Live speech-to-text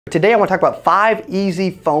Today I want to talk about 5 easy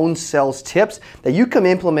phone sales tips that you can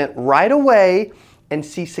implement right away and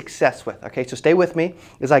see success with. Okay, so stay with me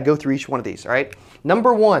as I go through each one of these, all right?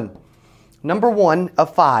 Number one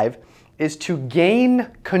of 5 is to gain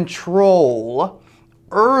control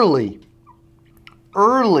early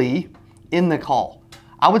in the call.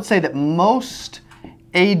 I would say that most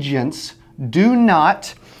agents do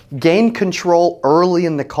not gain control early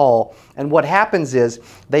in the call. And what happens is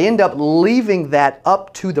they end up leaving that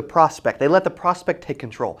up to the prospect. They let the prospect take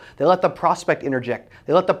control. They let the prospect interject.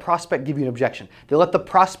 They let the prospect give you an objection. They let the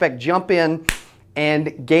prospect jump in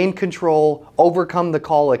and gain control, overcome the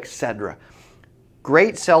call, etc.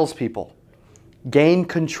 Great salespeople gain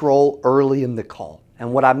control early in the call.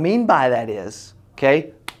 And what I mean by that is,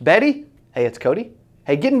 okay, Betty, hey, it's Cody.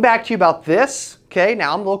 Hey, getting back to you about this. Okay,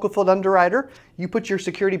 now I'm the local field underwriter. You put your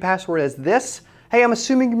security password as this. Hey, I'm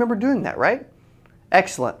assuming you remember doing that, right?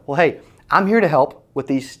 Excellent. Well, hey, I'm here to help with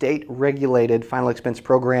these state-regulated final expense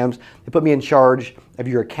programs. They put me in charge of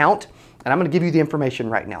your account, and I'm going to give you the information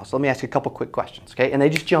right now. So let me ask you a couple quick questions, okay? And they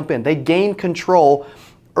just jump in. They gain control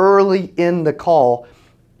early in the call.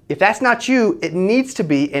 If that's not you, it needs to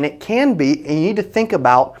be, and it can be, and you need to think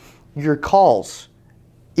about your calls.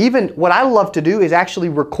 Even what I love to do is actually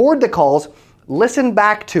record the calls, listen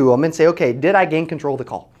back to them, and say, okay, did I gain control of the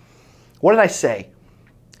call? What did I say?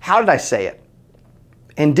 How did I say it?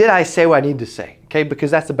 And did I say what I need to say? Okay,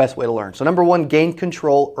 because that's the best way to learn. So number 1, gain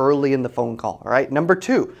control early in the phone call. All right, number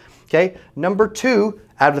 2, okay? Number 2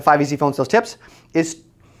 out of the 5 easy phone sales tips is,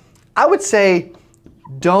 I would say,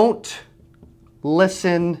 don't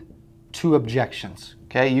listen to objections.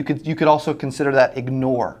 Okay, you could also consider that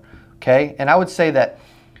ignore. Okay, and I would say that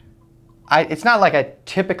it's not like I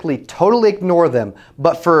typically totally ignore them,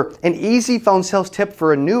 but for an easy phone sales tip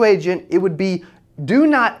for a new agent, it would be do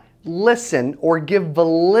not listen or give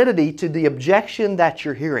validity to the objection that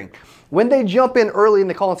you're hearing. When they jump in early in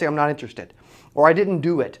the call and say, I'm not interested, or I didn't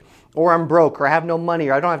do it, or I'm broke, or I have no money,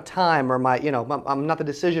 or I don't have time, or I'm not the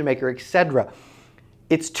decision maker, etc.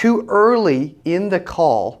 It's too early in the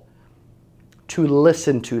call to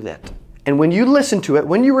listen to that. And when you listen to it,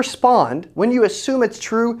 when you respond, when you assume it's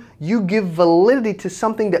true, you give validity to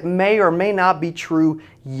something that may or may not be true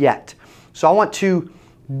yet. So I want to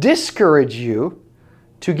discourage you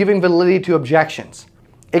to giving validity to objections.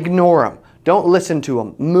 Ignore them. Don't listen to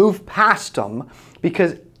them. Move past them,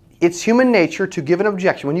 because it's human nature to give an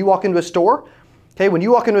objection. When you walk into a store, okay,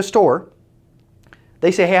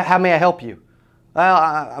 they say, hey, how may I help you?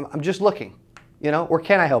 Well, I'm just looking, or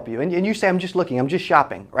can I help you? And you say, I'm just looking, I'm just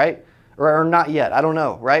shopping, right? Or not yet, I don't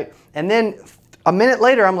know, right? And then a minute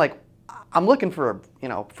later, I'm like, I'm looking for a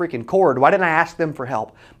freaking cord. Why didn't I ask them for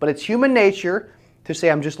help? But it's human nature to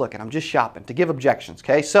say, I'm just looking, I'm just shopping, to give objections,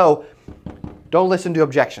 okay? So don't listen to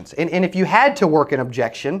objections. And if you had to work an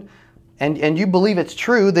objection and you believe it's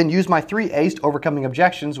true, then use my 3 A's to overcoming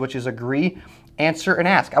objections, which is agree, answer, and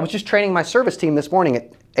ask. I was just training my service team this morning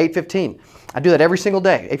at 8:15. I do that every single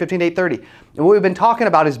day, 8:15 to 8:30. And what we've been talking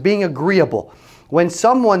about is being agreeable. When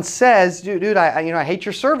someone says, dude, I hate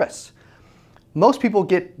your service, most people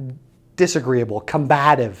get disagreeable,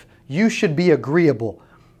 combative. You should be agreeable,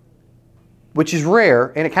 which is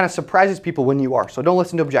rare, and it kind of surprises people when you are. So don't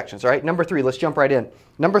listen to objections, all right? Number 3, let's jump right in.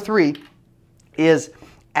 Number 3 is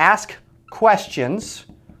ask questions.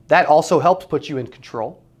 That also helps put you in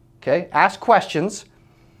control, okay? Ask questions,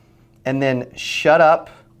 and then shut up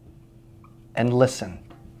and listen.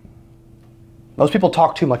 Most people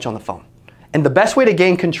talk too much on the phone. And the best way to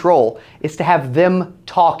gain control is to have them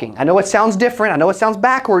talking. I know it sounds different. I know it sounds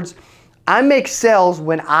backwards. I make sales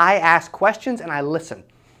when I ask questions and I listen.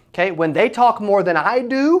 Okay? When they talk more than I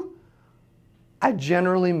do, I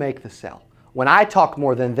generally make the sale. When I talk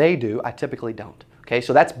more than they do, I typically don't. Okay?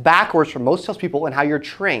 So that's backwards for most salespeople and how you're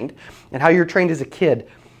trained as a kid.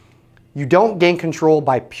 You don't gain control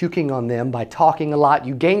by puking on them, by talking a lot.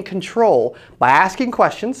 You gain control by asking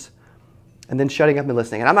questions and then shutting up and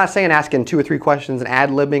listening. And I'm not saying asking 2 or 3 questions and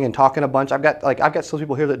ad-libbing and talking a bunch. I've got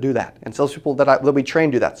salespeople here that do that, and salespeople that we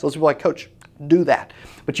train do that. Salespeople I coach do that.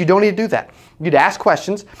 But you don't need to do that. You need to ask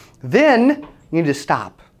questions. Then you need to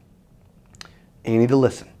stop. And you need to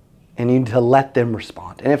listen. And you need to let them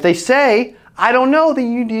respond. And if they say, I don't know,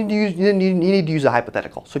 then you need to use a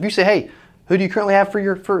hypothetical. So if you say, hey, who do you currently have for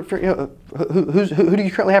your who do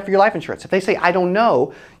you currently have for your life insurance? If they say I don't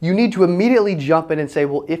know, you need to immediately jump in and say,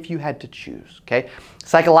 well, if you had to choose, okay?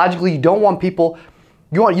 Psychologically, you don't want people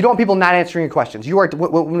not answering your questions.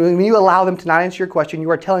 When you allow them to not answer your question, you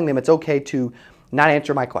are telling them it's okay to not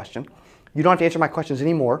answer my question. You don't have to answer my questions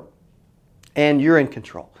anymore, and you're in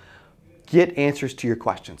control. get answers to your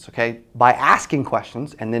questions, okay? By asking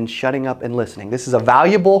questions and then shutting up and listening. This is a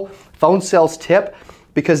valuable phone sales tip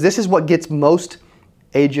because this is what gets most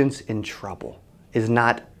agents in trouble, is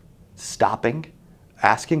not stopping,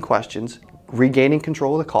 asking questions, regaining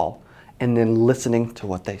control of the call, and then listening to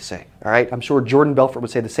what they say, all right? I'm sure Jordan Belfort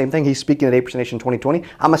would say the same thing. He's speaking at 8% Nation 2020.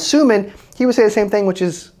 I'm assuming he would say the same thing, which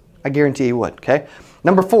is, I guarantee he would, okay?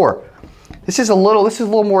 Number 4, this is a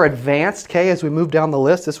little more advanced, okay? As we move down the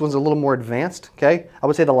list, this one's a little more advanced, okay? I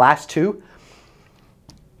would say the last 2.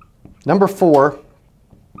 Number 4,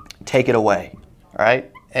 take it away, all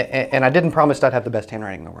right? And I didn't promise I'd have the best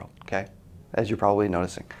handwriting in the world, okay? As you're probably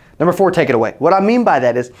noticing. Number 4, take it away. What I mean by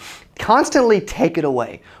that is constantly take it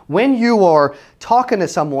away. When you are talking to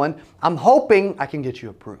someone, I'm hoping I can get you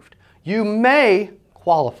approved. You may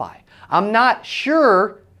qualify. I'm not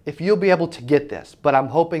sure if you'll be able to get this, but I'm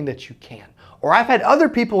hoping that you can. Or I've had other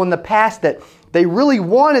people in the past that they really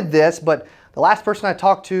wanted this, but the last person I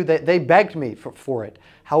talked to, they begged me for it.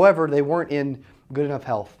 However, they weren't in good enough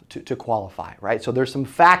health to qualify, right? So there's some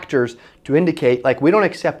factors to indicate, like we don't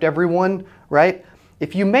accept everyone, right?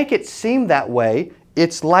 If you make it seem that way,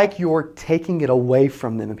 it's like you're taking it away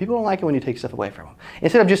from them. And people don't like it when you take stuff away from them.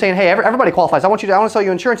 Instead of just saying, hey, everybody qualifies. I want to sell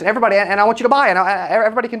you insurance and I want you to buy and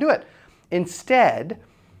everybody can do it. Instead,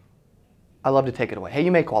 I love to take it away. Hey,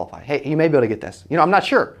 you may qualify. Hey, you may be able to get this. You know, I'm not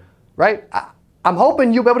sure, right? I'm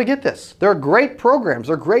hoping you'll be able to get this. There are great programs.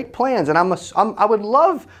 There are great plans. And I would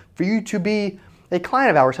love for you to be a client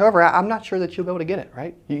of ours. However, I'm not sure that you'll be able to get it,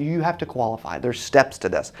 right? You have to qualify. There's steps to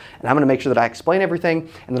this. And I'm going to make sure that I explain everything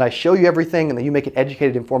and that I show you everything and that you make an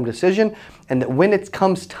educated, informed decision. And that when it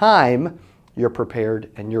comes time, you're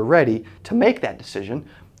prepared and you're ready to make that decision.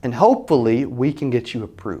 And hopefully we can get you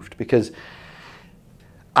approved, because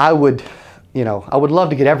I would love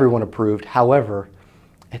to get everyone approved. However,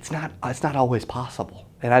 it's not always possible.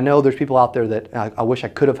 And I know there's people out there that I wish I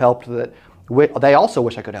could have helped, that they also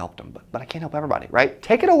wish I could have helped them, but I can't help everybody, right?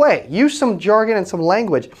 Take it away. Use some jargon and some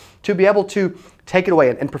language to be able to take it away.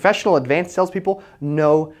 And professional advanced salespeople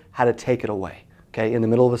know how to take it away, okay, in the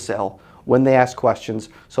middle of a sale when they ask questions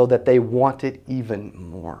so that they want it even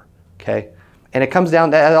more, okay? And it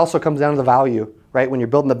also comes down to the value, right? When you're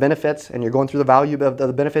building the benefits and you're going through the value of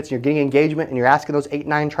the benefits and you're getting engagement and you're asking those 8,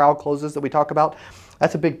 9 trial closes that we talk about,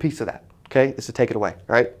 that's a big piece of that, okay? Is to take it away,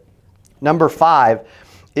 all right? Number 5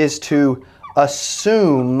 is to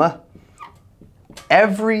assume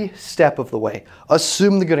every step of the way.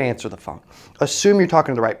 Assume they're going to answer the phone. Assume you're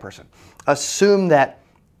talking to the right person. Assume that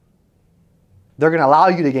they're going to allow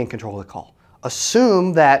you to gain control of the call.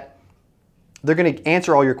 Assume that they're going to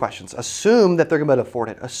answer all your questions. Assume that they're going to be able to afford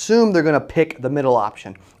it. Assume they're going to pick the middle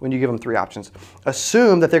option when you give them 3 options.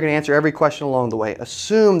 Assume that they're going to answer every question along the way.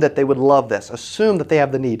 Assume that they would love this. Assume that they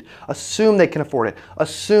have the need. Assume they can afford it.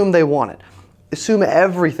 Assume they want it. Assume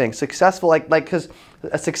everything. Successful, because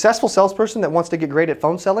a successful salesperson that wants to get great at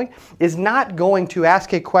phone selling is not going to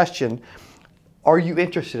ask a question, are you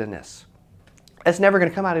interested in this? That's never going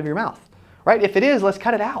to come out of your mouth, right? If it is, let's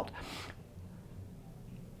cut it out.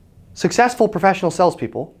 Successful professional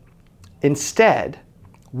salespeople instead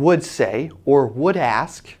would say or would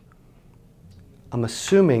ask, I'm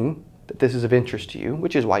assuming that this is of interest to you,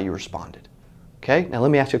 which is why you responded. Okay, now let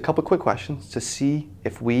me ask you a couple quick questions to see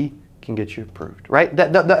if we can get you approved, right?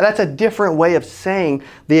 That's a different way of saying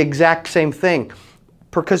the exact same thing.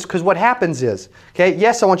 Because what happens is, okay,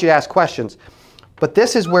 yes, I want you to ask questions, but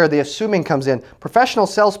this is where the assuming comes in. Professional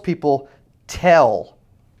salespeople tell.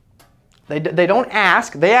 They don't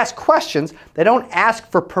ask, they ask questions. They don't ask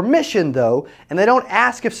for permission though, and they don't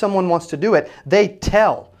ask if someone wants to do it. They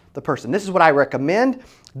tell the person, this is what I recommend.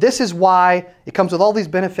 This is why it comes with all these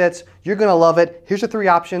benefits. You're going to love it. Here's the 3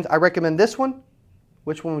 options. I recommend this one.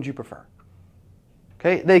 Which one would you prefer?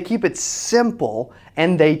 Okay, they keep it simple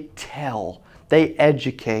and they tell, they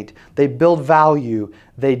educate, they build value.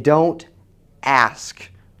 They don't ask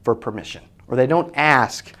for permission, or they don't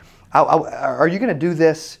ask, are you going to do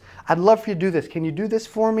this? I'd love for you to do this. Can you do this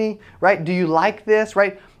for me? Right? Do you like this?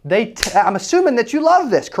 Right? I'm assuming that you love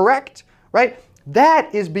this, correct? Right?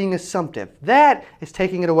 That is being assumptive. That is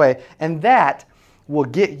taking it away, and that will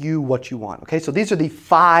get you what you want. Okay, so these are the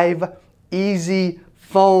 5 easy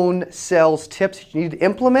phone sales tips you need to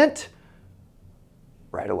implement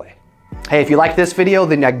right away. Hey, if you like this video,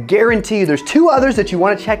 then I guarantee you there's 2 others that you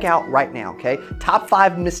want to check out right now, okay? Top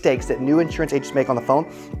 5 mistakes that new insurance agents make on the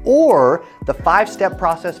phone, or the 5-step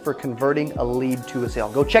process for converting a lead to a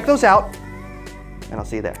sale. Go check those out, and I'll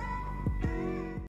see you there.